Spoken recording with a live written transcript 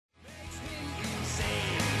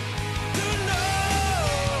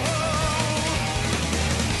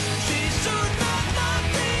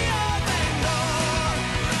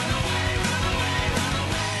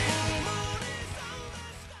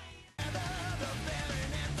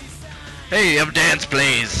Hey, you have dance,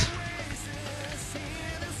 please.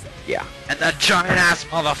 Yeah. And that giant ass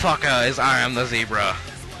motherfucker is IAmTheZebraa.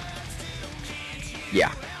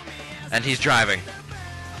 Yeah. And he's driving.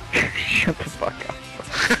 Shut the fuck up.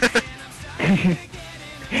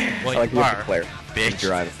 Well, like you are, player. bitch.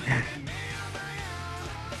 Driving.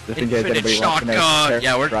 Just in case Infinite anybody wants to know. shotgun!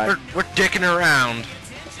 Yeah, we're dicking around.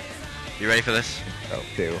 You ready for this? Oh,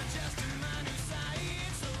 too.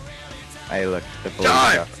 Hey, look. The police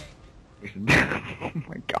Dive! oh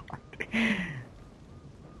my god.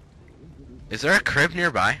 Is there a crib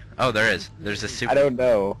nearby? Oh, there is. There's a super. I don't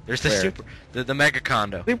know. There's the mega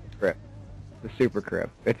condo. Super crib. The super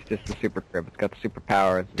crib. It's just the super crib. It's got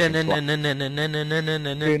superpowers.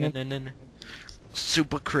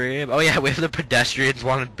 Super crib. Oh yeah, we have the pedestrians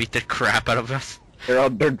want to beat the crap out of us.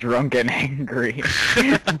 They're drunk and angry.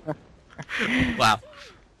 Wow.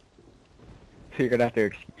 So you're gonna have to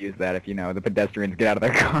excuse that if you know the pedestrians get out of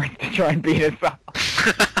their cars to try and beat us up.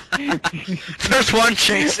 There's one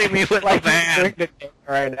chasing me with a van.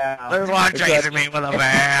 Right now. There's one chasing me with a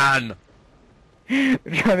van. They're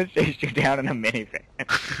trying to chase you down in a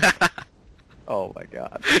minivan. Oh my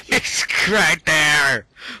god. He's right there.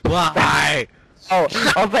 Why? Oh,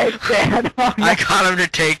 I'll say Dad. Oh, no. I got him to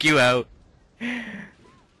take you out.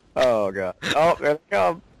 Oh god. Oh, there they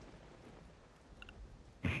come.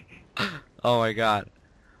 Oh my god.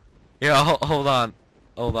 Yeah, hold on.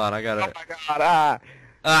 Hold on, I gotta... Oh my god,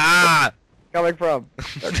 Ah! Coming from?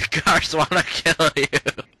 The cars wanna kill you.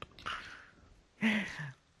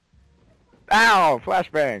 Ow!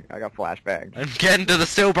 Flashbang! I got flashbang. I'm getting to the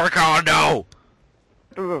super condo!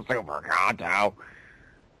 To the super condo.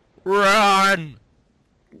 Run!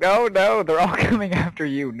 No, they're all coming after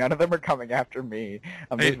you. None of them are coming after me.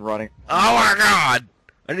 I'm just running. Oh my god!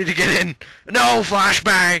 I need to get in! No,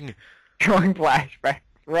 flashbang! Going flashbang.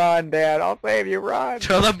 Run, Dad. I'll save you. Run.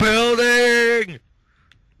 To the building!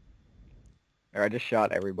 There, I just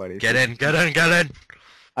shot everybody. Get in, get in, get in!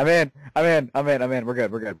 I'm in. We're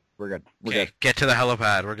good. Get to the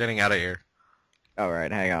helipad. We're getting out of here.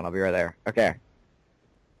 Alright, hang on. I'll be right there. Okay.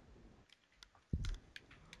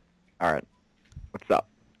 Alright. What's up?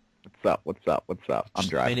 I'm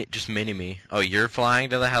driving. Just mini me. Oh, you're flying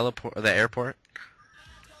to the the airport?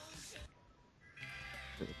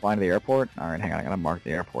 Flying to the airport? Alright, hang on. I gotta mark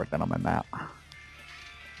the airport then on my map.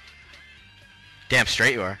 Damn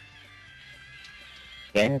straight you are.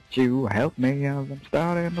 Can't you help me as I'm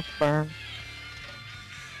starting to burn?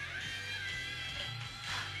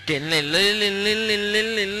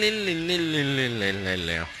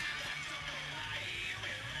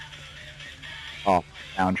 Oh,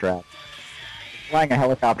 soundtrack. Flying a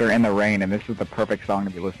helicopter in the rain, and this is the perfect song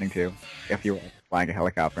to be listening to if you were flying a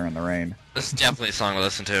helicopter in the rain. This is definitely a song to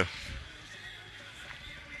listen to.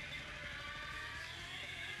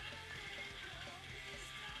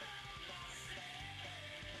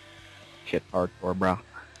 Shit, hardcore, bro.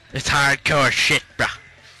 It's hardcore shit, bruh.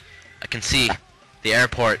 I can see the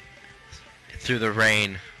airport through the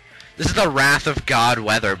rain. This is the wrath of God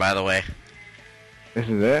weather, by the way. This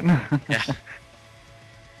is it? Yeah.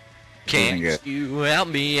 Can't you help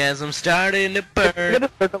me as I'm starting to burn? Look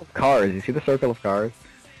at the circle of cars. You see the circle of cars?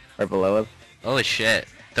 Right below us? Holy shit.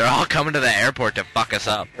 They're all coming to the airport to fuck us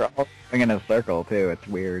up. They're all going in a circle, too. It's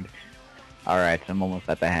weird. Alright, I'm almost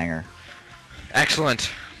at the hangar. Excellent.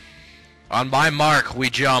 On my mark, we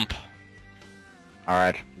jump.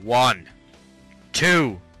 Alright. 1,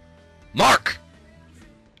 2, mark!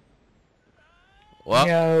 Well,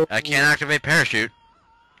 No. I can't activate parachute.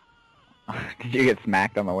 Did you get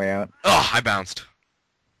smacked on the way out? Oh, I bounced.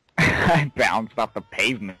 I bounced off the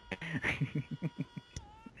pavement.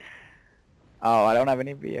 Oh, I don't have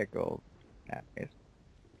any vehicles.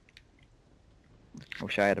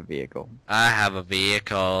 Wish I had a vehicle. I have a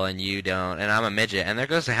vehicle and you don't, and I'm a midget, and there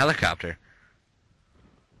goes the helicopter.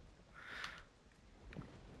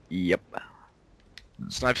 Yep.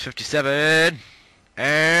 Snipes 57,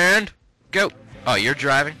 and go. Oh, you're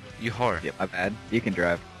driving? You whore. Yep, my bad. You can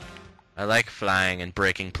drive. I like flying and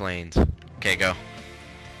breaking planes. Okay, go.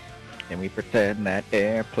 Can we pretend that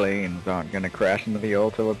airplanes aren't gonna crash into the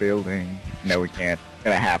Ultima building? No, we can't. It's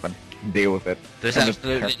gonna happen. Deal with it. There's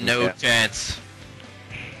absolutely no chance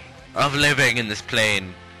of living in this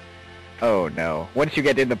plane Oh no. Once you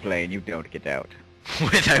get in the plane, you don't get out.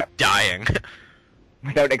 without dying.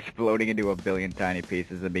 Without exploding into a billion tiny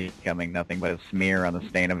pieces and becoming nothing but a smear on the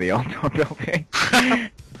stain of the Ultima building. You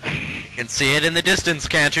can see it in the distance,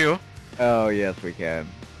 can't you? Oh yes, we can.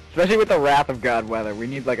 Especially with the Wrath of God weather, we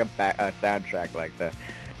need like a soundtrack like that.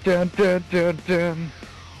 Dun dun dun dun.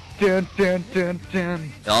 Dun dun dun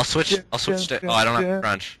dun. I'll switch to... Oh, I don't have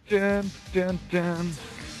crunch. Dun dun dun.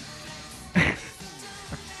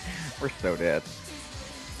 We're so dead.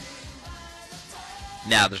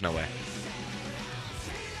 Nah, there's no way.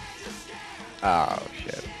 Oh,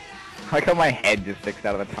 shit. I like how my head just sticks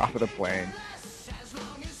out of the top of the plane.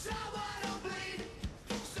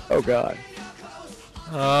 Oh, God.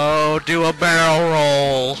 Oh, do a barrel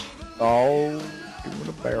roll. Oh, doing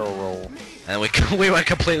a barrel roll. And we went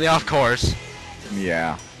completely off course.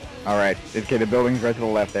 Yeah. Alright, okay, the building's right to the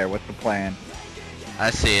left there. What's the plan?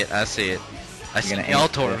 I see it, I see it. I see the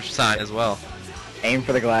Altor sign as well. Aim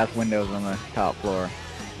for the glass windows on the top floor.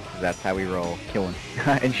 That's how we roll. Killing.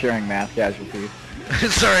 Ensuring mass casualties.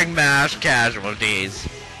 Ensuring mass casualties.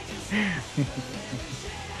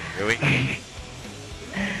 Here we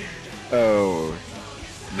Oh.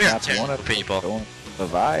 We are Not one terrible of people. Don't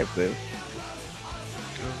survive this.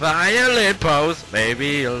 Violent pose,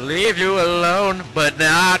 maybe he'll leave you alone, but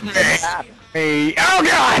not me. Hey, oh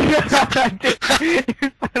God! You son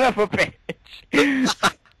of a bitch!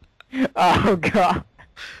 Oh God!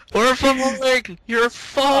 We're falling. You're Oh,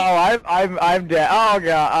 falling. I'm dead. Oh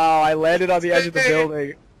God! Oh, I landed on the edge of the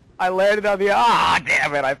building. I landed on the. Ah, oh,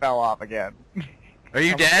 damn it! I fell off again. Are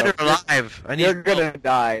you dead or alive? I need. You're gonna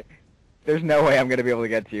die. There's no way I'm gonna be able to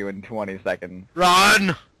get to you in 20 seconds.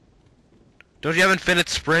 Run! Don't you have infinite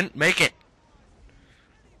sprint? Make it.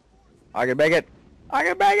 I can make it. I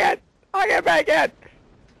can make it. I can make it.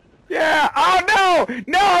 Yeah. Oh no!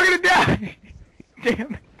 No, I'm gonna die.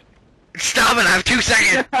 Damn it. Stop it! I have 2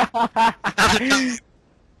 seconds.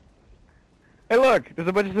 Hey, look! There's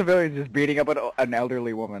a bunch of civilians just beating up an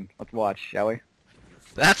elderly woman. Let's watch, shall we?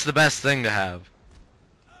 That's the best thing to have.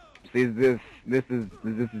 See, this is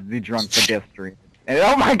the drunk pedestrian. And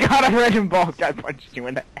oh my God! A random ball guy punched you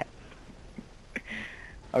in the head.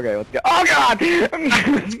 Okay, let's go. Oh God!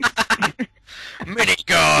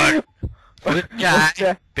 Minigun. Good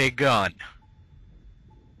guy. Big gun.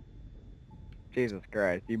 Jesus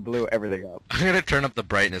Christ! You blew everything up. I'm gonna turn up the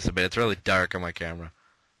brightness a bit. It's really dark on my camera.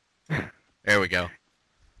 There we go.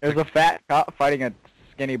 There's a fat cop fighting a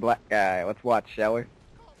skinny black guy. Let's watch, shall we?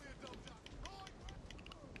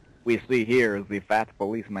 We see here is the fat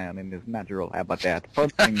policeman in his natural habitat,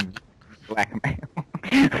 punching black man.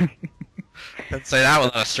 Let's say that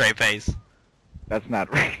without a straight face. That's not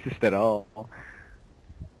racist at all.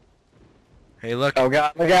 Hey, look. Oh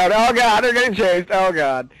God! Look out! Oh God! They're getting chased! Oh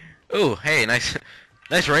God! Ooh, hey, nice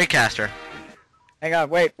raycaster. Hang on!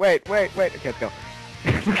 Wait! Okay, let's go.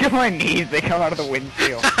 Look at my knees! They come out of the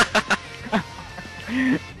windshield.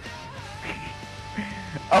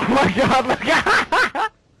 Oh my God! Look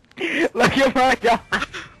at! Look at my God!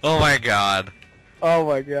 Oh my God. Oh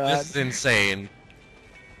my God! This is insane.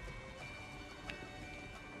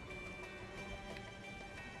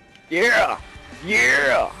 Yeah!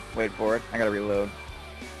 Yeah! Wait for it. I gotta reload.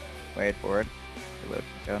 Wait for it. Reload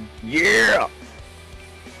gun. Yeah!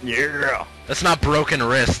 Yeah! That's not broken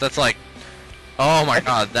wrist. That's like, oh my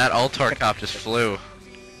God, that Altor cop just flew.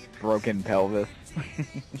 Broken pelvis.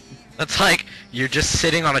 That's like you're just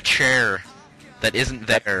sitting on a chair that isn't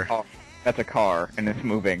there. That's a car, and it's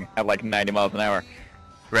moving at like 90 miles an hour.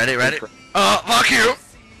 Ready? Oh, fuck you!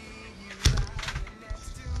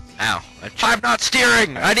 Ow. I'm not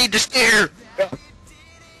steering! I need to steer!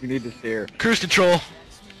 You need to steer Cruise control.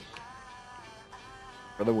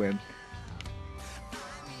 for the win.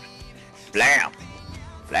 Blam!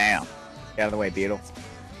 Blam! Get out of the way, Beetle.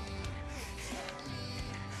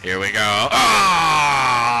 Here we go.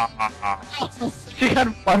 Ah! She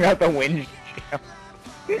got flung out the windshield.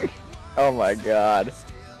 Oh my God.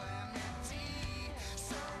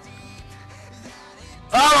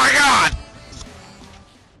 Oh my God!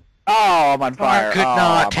 Oh, I'm on fire. I could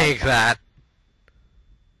not take that.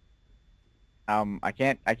 I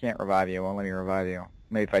can't revive you. Won't let me revive you.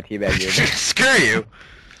 Maybe if I teabag you. Screw you.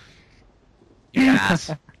 You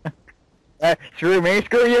ass. Screw me.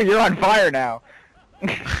 Screw you. You're on fire now.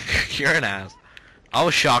 You're an ass. I'll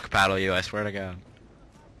shock paddle you, I swear to God.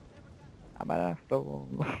 I'm an asshole.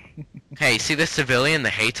 Hey, see this civilian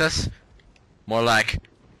that hates us? More like,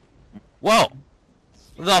 whoa,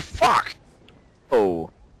 the fuck? Oh.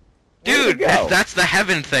 Dude, that's the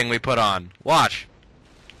heaven thing we put on. Watch.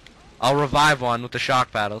 I'll revive one with the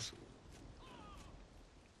shock paddles.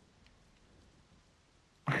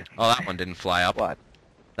 Oh, that one didn't fly up. What?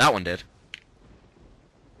 That one did.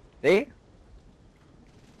 See?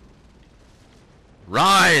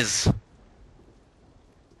 Rise!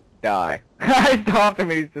 Die. I stopped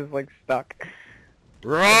him and he's just like stuck.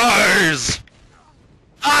 Rise!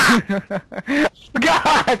 Ah!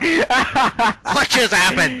 God! What just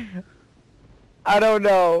happened? I don't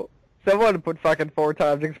know. Someone put fucking 4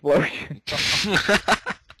 times explosion.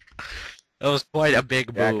 That was quite a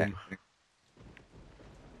big boom.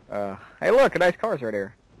 Hey, look, a nice car's right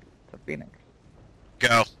here. It's a Phoenix.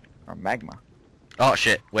 Go. Or Magma. Oh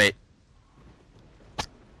shit, wait.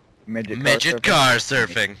 Midget car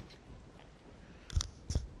surfing.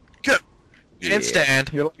 Go. Yeah.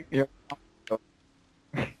 Handstand. You're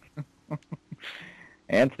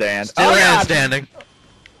handstand. Still Oh, God! handstanding.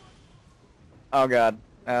 Oh god.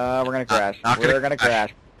 We're gonna crash. We're gonna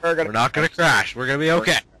crash. We're not gonna crash. We're gonna be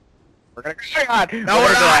okay. We're gonna crash. Oh god! No,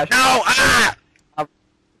 we're not! No! Ah!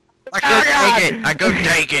 I couldn't take it! I couldn't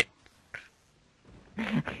take it!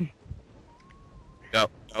 Go.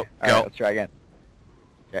 Go. Alright, Go. let's try again.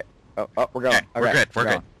 Okay. Oh, we're going. Okay, we're good. We're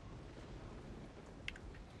good.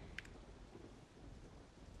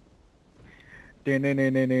 Batman!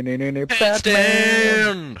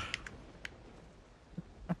 Handstand!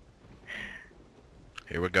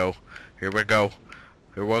 Here we go. Here we go.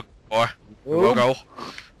 Here we go. Here we go.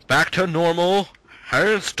 Back to normal.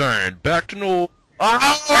 Handstand. Back to normal.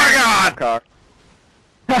 Oh my god!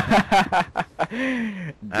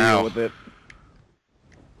 Deal with it.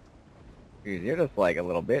 Dude, you're just like a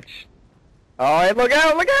little bitch. Oh, hey, look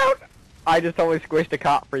out! Look out! I just totally squished a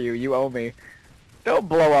cop for you. You owe me. Don't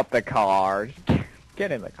blow up the car.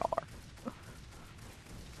 Get in the car.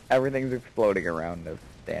 Everything's exploding around us,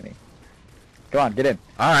 Danny. Come on, get in.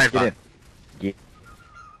 Alright, Get in. Get.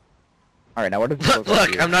 Alright, now what does this look Look,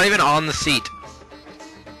 like? I'm not even on the seat.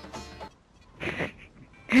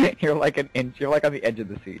 You're like an inch. You're like on the edge of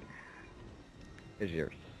the seat. Is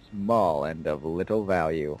your small and of little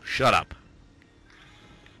value. Shut up.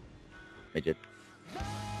 Midget.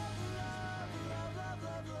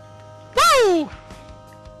 Woo!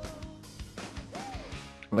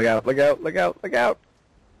 Look out! Look out! Look out! Look out!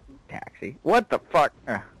 Taxi. What the fuck?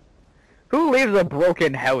 Who leaves a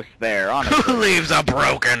broken house there? Honestly, Who leaves a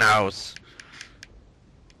broken house?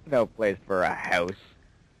 no place for a house.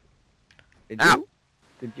 Did Ow. you?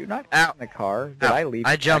 Did you not Ow. get in the car? Did Ow. I leave?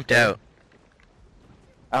 I you jumped back there? out.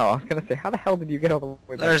 Oh, I was gonna say, how the hell did you get all the way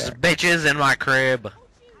back There's there? bitches in my crib.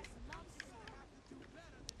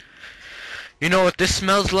 You know what this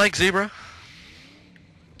smells like, Zebra?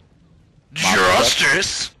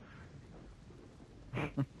 Justice!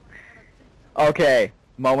 Okay,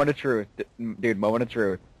 moment of truth, dude. Moment of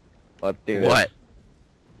truth. Let's do this. What?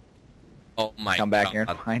 Oh my god. Come back here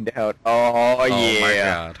and find out. Oh, yeah. Oh my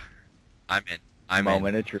god. I'm in. I'm in.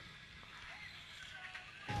 Moment of truth.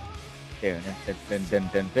 Dun, dun, dun, dun,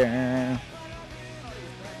 dun, dun.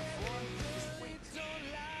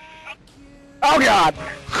 Oh god!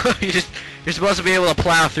 You're supposed to be able to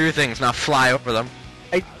plow through things, not fly over them.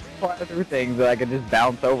 I fly through things that I can just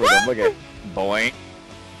bounce over them. Look at boing.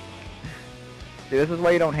 See, this is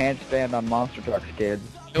why you don't handstand on monster trucks, kids.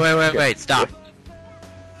 Wait, stop.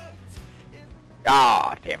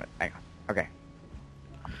 Ah, damn it. Hang on. Okay.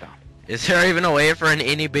 I'm stopped. Is there even a way for an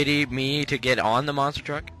itty bitty me to get on the monster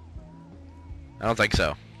truck? I don't think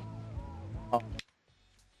so.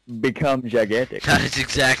 Become gigantic. That is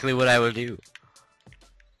exactly what I would do.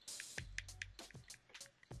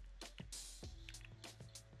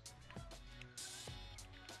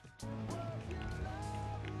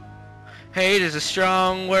 Hate is a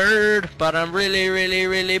strong word, but I'm really, really,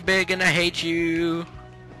 really big and I hate you.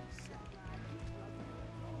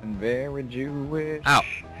 And very Jewish. Ow,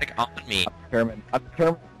 like on me.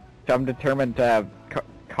 I'm determined to have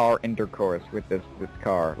car intercourse with this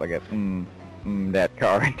car. Like a that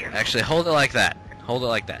car intercourse. Actually, hold it like that. Hold it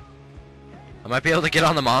like that. I might be able to get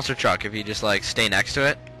on the monster truck if you just like stay next to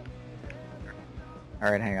it.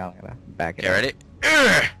 Alright, hang on. I'm gonna back it Okay, up. ready?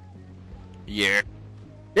 Ugh. Yeah.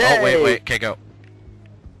 Yay! Oh, wait. Okay, go.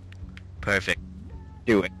 Perfect.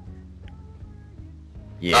 Do it.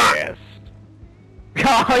 Yes.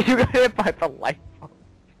 Oh, you got hit by the light bulb.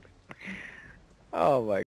 Oh my